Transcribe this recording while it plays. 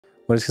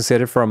What is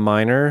considered for a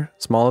minor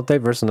small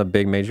update versus a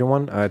big major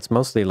one? It's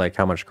mostly like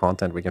how much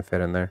content we can fit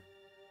in there.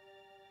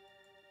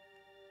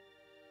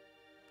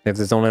 If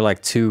there's only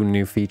like 2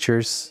 new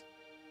features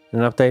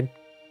in an update,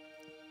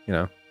 you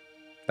know,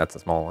 that's a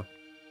small one.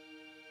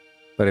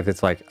 But if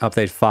it's like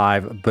update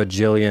 5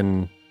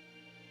 bajillion,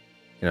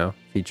 you know,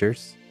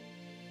 features,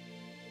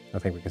 I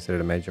think we consider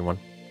it a major one.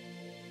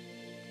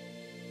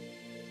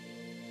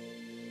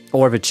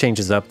 Or if it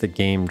changes up the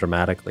game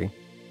dramatically,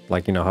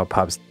 like, you know, how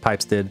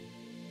Pipes did.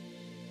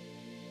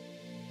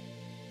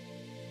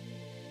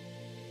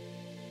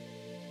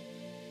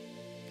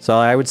 So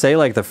I would say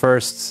like the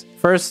first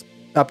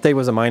update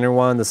was a minor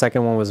one. The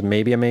second one was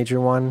maybe a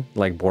major one,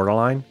 like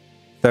borderline.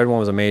 Third one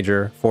was a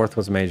major. Fourth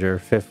was a major.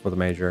 Fifth was a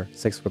major.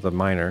 Sixth was a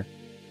minor.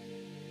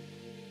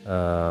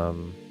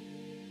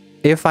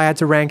 If I had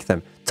to rank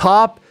them,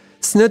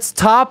 Snut's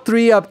top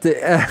 3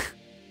 update.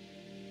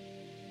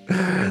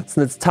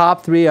 Snut's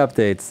top 3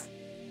 updates.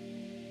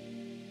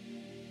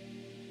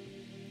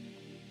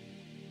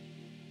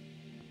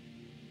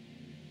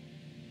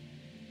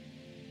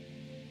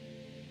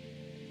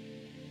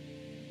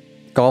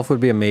 Golf would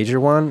be a major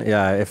one,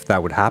 yeah, if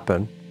that would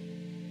happen,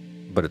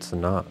 but it's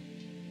not.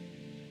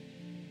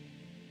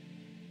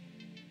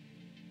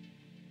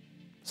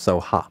 So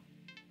ha.